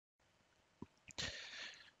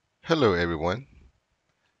Hello everyone.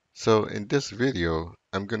 So in this video,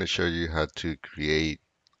 I'm going to show you how to create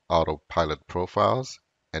autopilot profiles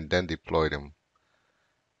and then deploy them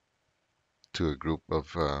to a group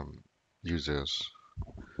of users.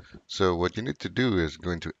 So what you need to do is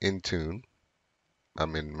go into Intune.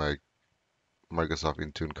 I'm in my Microsoft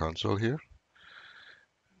Intune console here.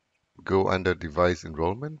 Go under device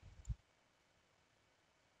enrollment.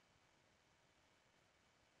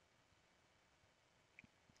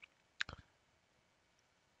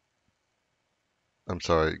 I'm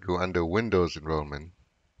sorry, go under Windows enrollment.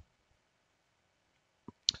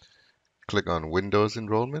 Click on Windows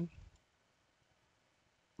enrollment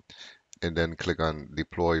and then click on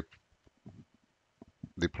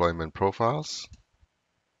deployment profiles.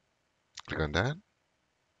 Click on that.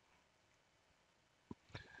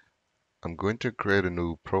 I'm going to create a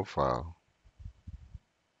new profile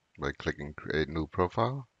by clicking create new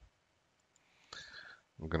profile.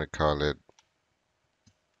 I'm going to call it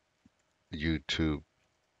YouTube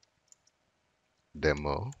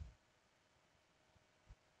demo.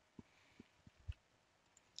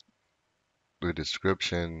 The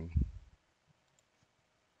description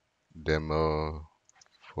demo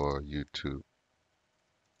for YouTube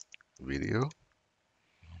video.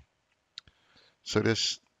 So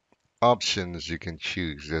there's options you can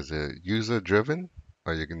choose. There's a user driven,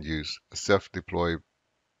 or you can use self-deployment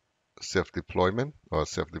or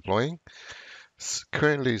self-deploying.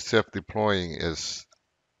 Currently self-deploying is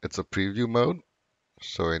it's a preview mode.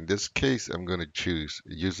 So in this case, I'm going to choose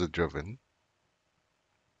user driven.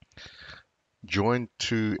 Join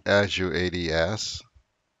to Azure ADS.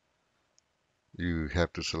 You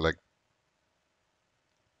have to select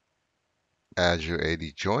Azure AD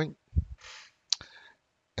join.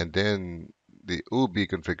 And then the UBI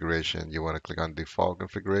configuration, you want to click on default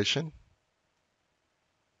configuration.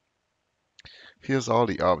 Here's all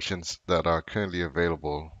the options that are currently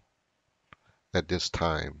available at this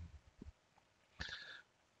time.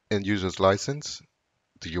 End user's license,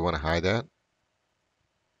 do you want to hide that?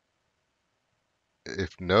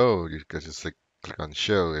 If no, you can just click on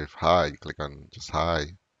show. If hide, click on just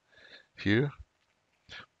hide. Here,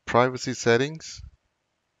 privacy settings,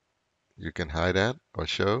 you can hide that or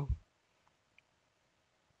show.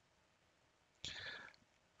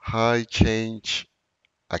 Hide change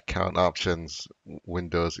account options,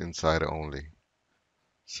 Windows Insider only.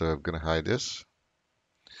 So I'm gonna hide this.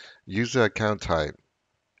 User account type.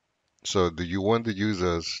 So do you want the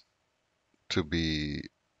users to be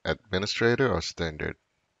administrator or standard?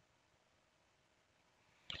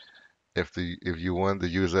 If you want the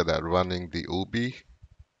user that running the UBI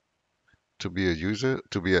to be a user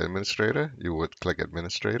to be an administrator, you would click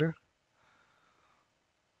administrator,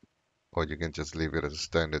 or you can just leave it as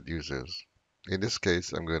standard users. In this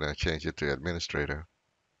case, I'm going to change it to administrator.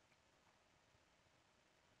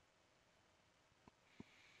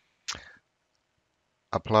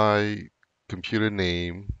 Apply computer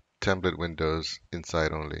name template windows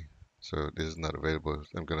inside only. So this is not available.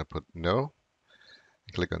 I'm going to put no.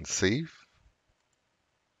 Click on save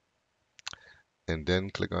and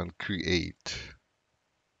then click on create.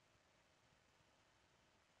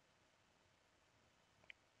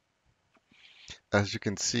 As you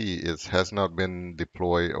can see, it has not been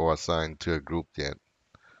deployed or assigned to a group yet.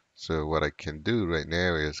 So what I can do right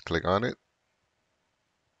now is click on it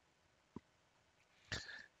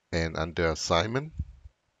and under assignment,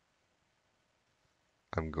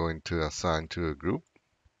 I'm going to assign to a group.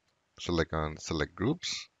 Select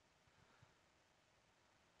groups.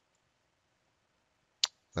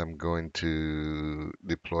 I'm going to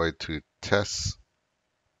deploy to test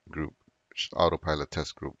group, autopilot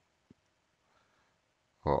test group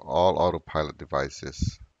for all autopilot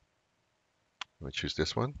devices. I'm going to choose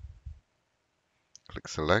this one. Click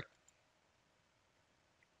select,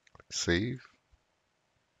 save.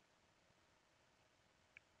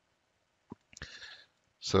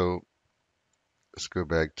 So let's go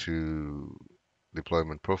back to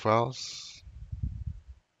deployment profiles.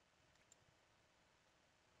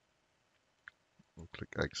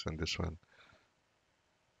 Click X on this one.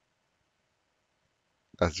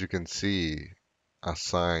 As you can see,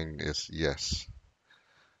 assign is yes.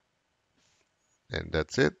 And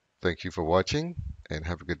that's it. Thank you for watching and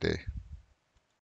have a good day.